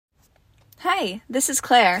Hi, this is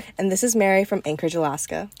Claire. And this is Mary from Anchorage,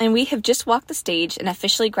 Alaska. And we have just walked the stage and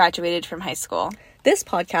officially graduated from high school. This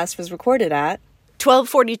podcast was recorded at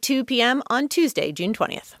 12:42 p.m. on Tuesday, June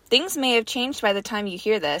 20th. Things may have changed by the time you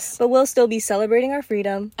hear this, but we'll still be celebrating our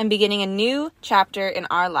freedom and beginning a new chapter in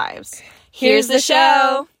our lives. Here's the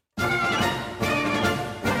show!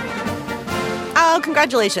 Oh,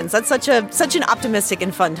 congratulations. That's such an optimistic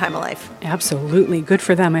and fun time of life. Absolutely. Good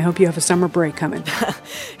for them. I hope you have a summer break coming.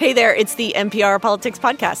 Hey there, it's the NPR Politics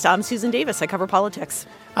Podcast. I'm Susan Davis. I cover politics.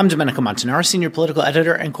 I'm Domenico Montanaro, senior political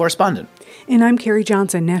editor and correspondent. And I'm Carrie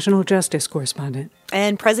Johnson, national justice correspondent.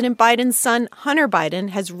 And President Biden's son, Hunter Biden,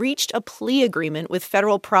 has reached a plea agreement with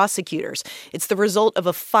federal prosecutors. It's the result of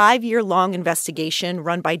a 5-year-long investigation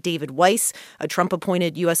run by David Weiss, a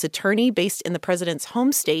Trump-appointed U.S. attorney based in the president's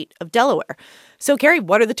home state of Delaware. So, Carrie,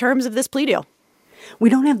 what are the terms of this plea deal?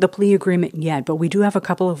 We don't have the plea agreement yet, but we do have a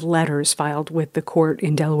couple of letters filed with the court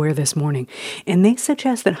in Delaware this morning. And they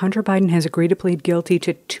suggest that Hunter Biden has agreed to plead guilty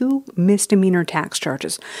to 2 misdemeanor tax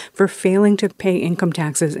charges for failing to pay income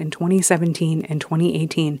taxes in 2017 and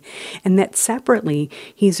 2018. And that separately,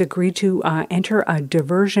 he's agreed to enter a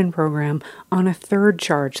diversion program on a 3rd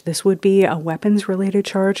charge. This would be a weapons-related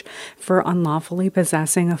charge for unlawfully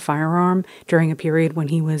possessing a firearm during a period when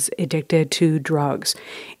he was addicted to drugs.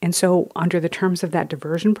 And so under the terms of that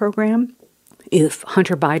diversion program, if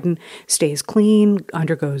Hunter Biden stays clean,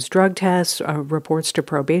 undergoes drug tests, reports to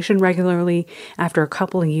probation regularly, after a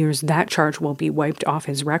couple of years, that charge will be wiped off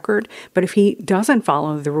his record. But if he doesn't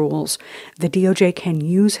follow the rules, the DOJ can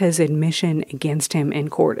use his admission against him in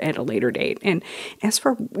court at a later date. And as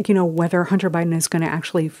for, whether Hunter Biden is going to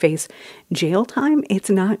actually face jail time, it's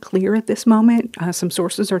not clear at this moment. Some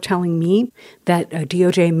sources are telling me that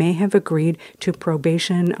DOJ may have agreed to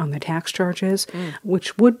probation on the tax charges,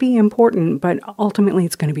 which would be important, but ultimately,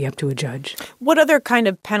 it's going to be up to a judge. What other kind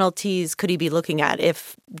of penalties could he be looking at?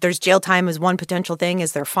 If there's jail time as one potential thing,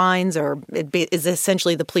 is there fines, or is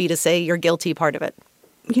essentially the plea to say you're guilty part of it?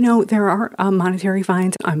 There are monetary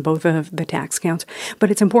fines on both of the tax counts,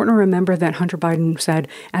 but it's important to remember that Hunter Biden said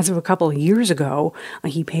as of a couple of years ago,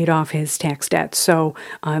 he paid off his tax debts. So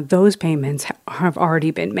those payments have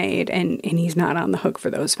already been made, and he's not on the hook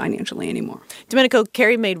for those financially anymore. Domenico,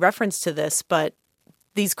 Carrie made reference to this, but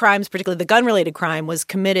these crimes, particularly the gun-related crime, was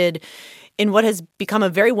committed in what has become a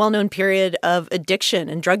very well-known period of addiction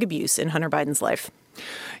and drug abuse in Hunter Biden's life.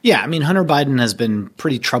 Yeah, Hunter Biden has been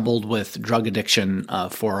pretty troubled with drug addiction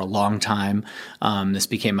for a long time. This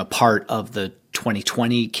became a part of the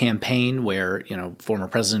 2020 campaign where, former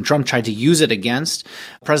President Trump tried to use it against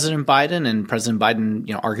President Biden. And President Biden,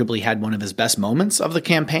 arguably had one of his best moments of the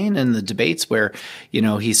campaign in the debates where,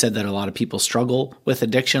 he said that a lot of people struggle with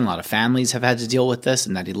addiction. A lot of families have had to deal with this,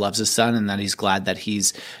 and that he loves his son and that he's glad that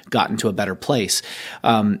he's gotten to a better place.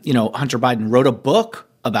 Hunter Biden wrote a book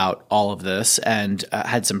about all of this and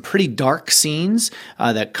had some pretty dark scenes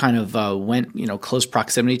that kind of went, close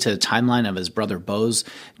proximity to the timeline of his brother Beau's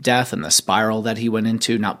death and the spiral that he went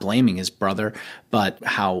into, not blaming his brother, but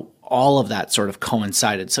how all of that sort of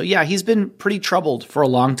coincided. So yeah, he's been pretty troubled for a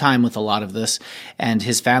long time with a lot of this, and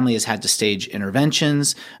his family has had to stage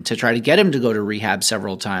interventions to try to get him to go to rehab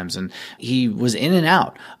several times. And he was in and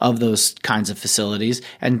out of those kinds of facilities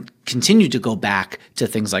and continued to go back to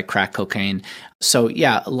things like crack cocaine. So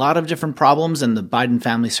yeah, a lot of different problems, and the Biden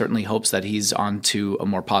family certainly hopes that he's on to a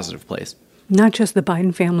more positive place. Not just the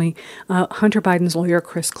Biden family. Hunter Biden's lawyer,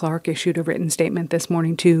 Chris Clark, issued a written statement this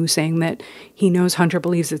morning, too, saying that he knows Hunter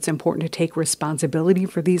believes it's important to take responsibility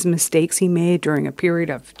for these mistakes he made during a period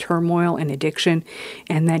of turmoil and addiction,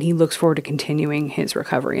 and that he looks forward to continuing his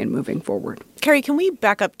recovery and moving forward. Carrie, can we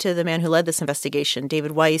back up to the man who led this investigation,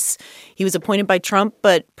 David Weiss? He was appointed by Trump,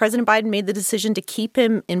 but President Biden made the decision to keep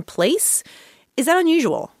him in place. Is that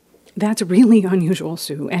unusual? That's really unusual,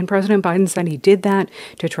 Sue. And President Biden said he did that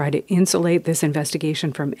to try to insulate this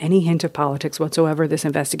investigation from any hint of politics whatsoever. This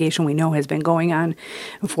investigation, we know, has been going on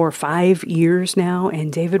for 5 years now.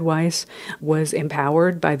 And David Weiss was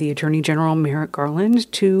empowered by the Attorney General Merrick Garland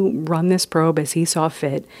to run this probe as he saw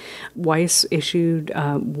fit. Weiss issued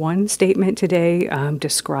one statement today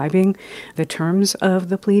describing the terms of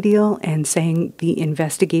the plea deal and saying the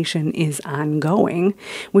investigation is ongoing,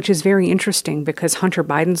 which is very interesting because Hunter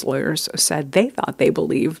Biden's lawyer said they thought they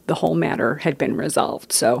believed the whole matter had been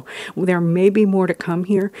resolved. So there may be more to come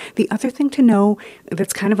here. The other thing to know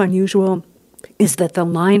that's kind of unusual is that the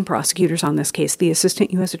line prosecutors on this case, the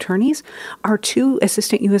assistant U.S. attorneys, are two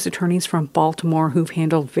assistant U.S. attorneys from Baltimore who've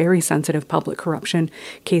handled very sensitive public corruption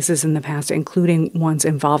cases in the past, including ones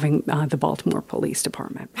involving the Baltimore Police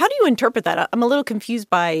Department. How do you interpret that? I'm a little confused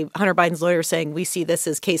by Hunter Biden's lawyer saying we see this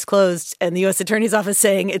as case closed and the U.S. Attorney's Office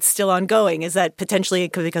saying it's still ongoing. Is that potentially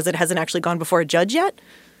because it hasn't actually gone before a judge yet?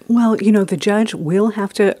 Well, the judge will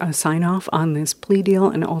have to sign off on this plea deal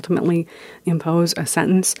and ultimately impose a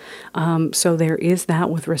sentence. So there is that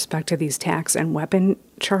with respect to these tax and weapon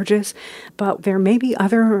charges. But there may be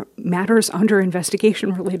other matters under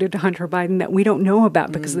investigation related to Hunter Biden that we don't know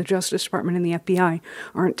about because the Justice Department and the FBI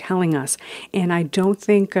aren't telling us. And I don't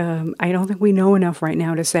think we know enough right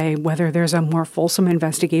now to say whether there's a more fulsome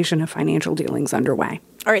investigation of financial dealings underway.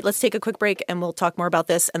 All right, let's take a quick break and we'll talk more about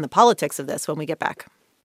this and the politics of this when we get back.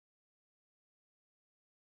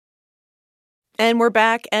 And we're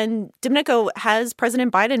back. And Domenico, has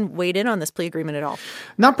President Biden weighed in on this plea agreement at all?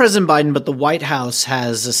 Not President Biden, but the White House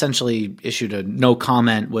has essentially issued a no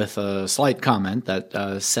comment with a slight comment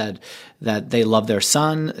that said that they love their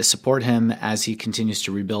son, support him as he continues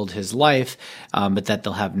to rebuild his life, but that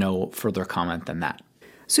they'll have no further comment than that.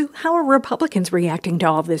 So how are Republicans reacting to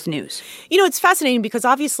all of this news? It's fascinating because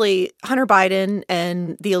obviously Hunter Biden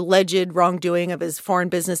and the alleged wrongdoing of his foreign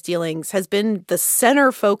business dealings has been the center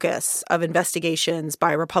focus of investigations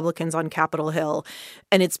by Republicans on Capitol Hill.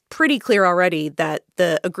 And it's pretty clear already that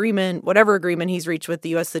the agreement, whatever agreement he's reached with the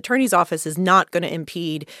U.S. Attorney's Office, is not going to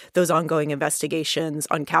impede those ongoing investigations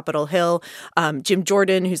on Capitol Hill. Jim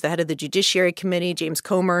Jordan, who's the head of the Judiciary Committee, James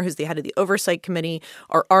Comer, who's the head of the Oversight Committee,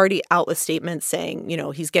 are already out with statements saying,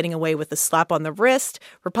 he's getting away with a slap on the wrist.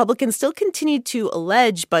 Republicans still continue to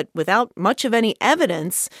allege, but without much of any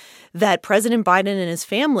evidence, that President Biden and his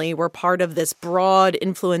family were part of this broad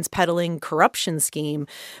influence peddling corruption scheme.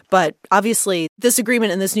 But obviously, this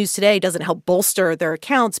agreement and this news today doesn't help bolster their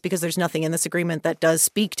accounts because there's nothing in this agreement that does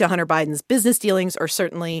speak to Hunter Biden's business dealings or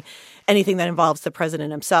certainly anything that involves the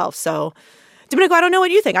president himself. So, Domenico, I don't know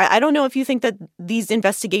what you think. I don't know if you think that these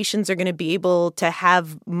investigations are going to be able to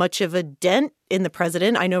have much of a dent in the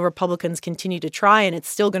president. I know Republicans continue to try, and it's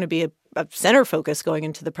still going to be a center focus going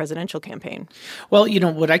into the presidential campaign. Well,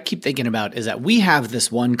 what I keep thinking about is that we have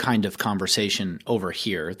this one kind of conversation over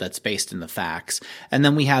here that's based in the facts, and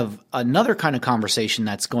then we have another kind of conversation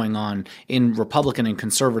that's going on in Republican and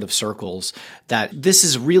conservative circles that this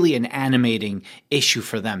is really an animating issue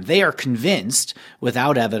for them. They are convinced,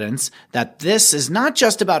 without evidence, that this is not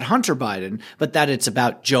just about Hunter Biden, but that it's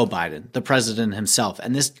about Joe Biden, the president himself.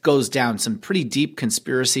 And this goes down some pretty deep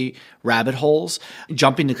conspiracy rabbit holes,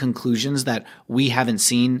 jumping to conclusions that we haven't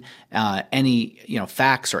seen any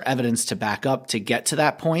facts or evidence to back up to get to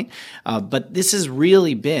that point. But this has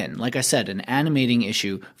really been, like I said, an animating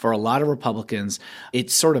issue for a lot of Republicans.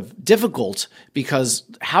 It's sort of difficult because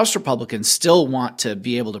House Republicans still want to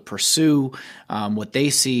be able to pursue what they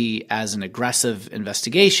see as an aggressive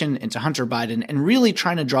investigation into Hunter Biden and really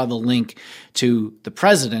trying to draw the link to the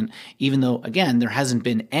president, even though, again, there hasn't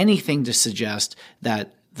been anything to suggest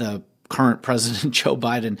that the current president, Joe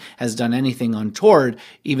Biden, has done anything untoward,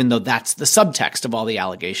 even though that's the subtext of all the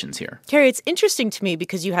allegations here. Carrie, it's interesting to me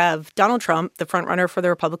because you have Donald Trump, the frontrunner for the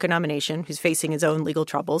Republican nomination, who's facing his own legal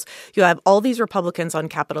troubles. You have all these Republicans on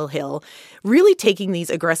Capitol Hill really taking these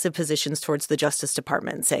aggressive positions towards the Justice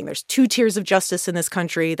Department, saying there's two tiers of justice in this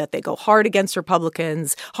country, that they go hard against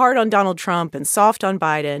Republicans, hard on Donald Trump and soft on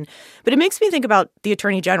Biden. But it makes me think about the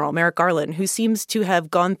Attorney General, Merrick Garland, who seems to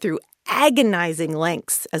have gone through agonizing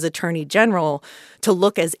lengths as Attorney General to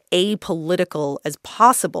look as apolitical as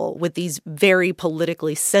possible with these very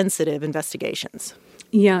politically sensitive investigations.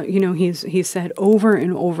 Yeah, he's said over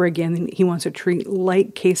and over again that he wants to treat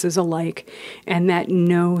like cases alike and that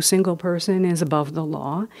no single person is above the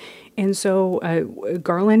law. And so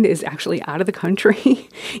Garland is actually out of the country.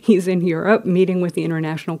 He's in Europe meeting with the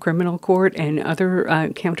International Criminal Court and other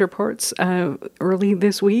counterparts early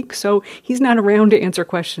this week. So he's not around to answer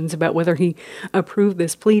questions about whether he approved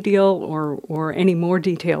this plea deal or any more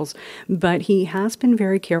details. But he has been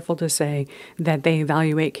very careful to say that they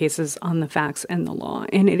evaluate cases on the facts and the law.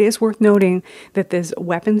 And it is worth noting that this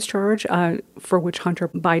weapons charge for which Hunter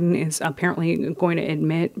Biden is apparently going to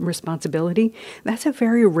admit responsibility, that's a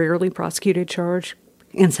very rarely prosecuted charge.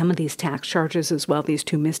 And some of these tax charges as well, these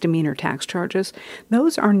two misdemeanor tax charges,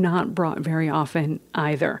 those are not brought very often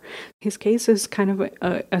either. His case is kind of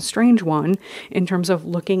a strange one in terms of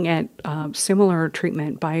looking at similar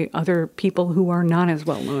treatment by other people who are not as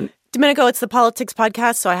well known. Domenico, it's the Politics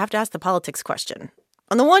Podcast, so I have to ask the politics question.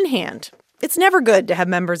 On the one hand, it's never good to have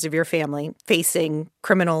members of your family facing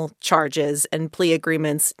criminal charges and plea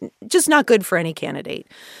agreements, just not good for any candidate.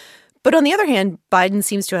 But on the other hand, Biden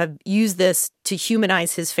seems to have used this to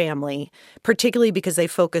humanize his family, particularly because they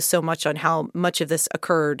focus so much on how much of this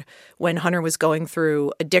occurred when Hunter was going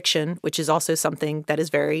through addiction, which is also something that is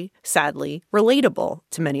very sadly relatable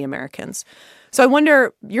to many Americans. So I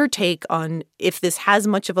wonder your take on if this has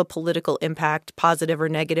much of a political impact, positive or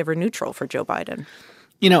negative or neutral for Joe Biden.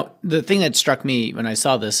 You know, the thing that struck me when I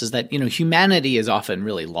saw this is that, humanity is often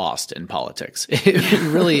really lost in politics. It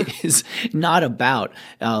really is not about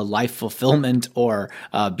life fulfillment or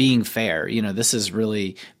being fair.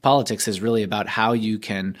 Politics is really about how you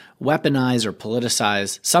can weaponize or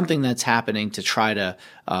politicize something that's happening to try to,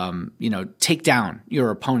 take down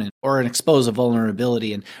your opponent or expose a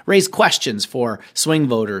vulnerability and raise questions for swing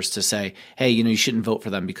voters to say, hey, you shouldn't vote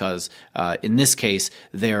for them because in this case,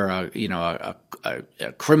 they're a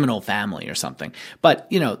criminal family or something. But,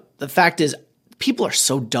 the fact is, people are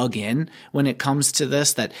so dug in when it comes to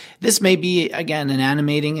this that this may be, again, an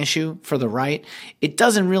animating issue for the right. It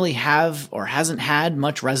doesn't really have or hasn't had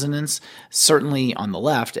much resonance, certainly on the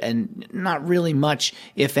left, and not really much,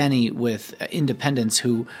 if any, with independents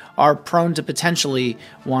who are prone to potentially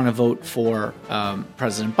want to vote for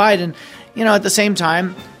President Biden. At the same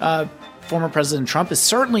time, former President Trump is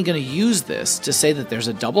certainly going to use this to say that there's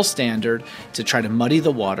a double standard to try to muddy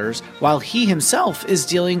the waters while he himself is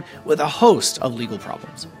dealing with a host of legal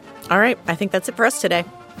problems. All right. I think that's it for us today.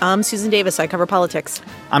 I'm Susan Davis. I cover politics.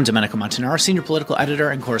 I'm Domenico Montanaro, senior political editor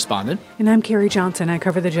and correspondent. And I'm Carrie Johnson. I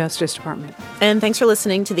cover the Justice Department. And thanks for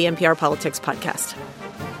listening to the NPR Politics Podcast.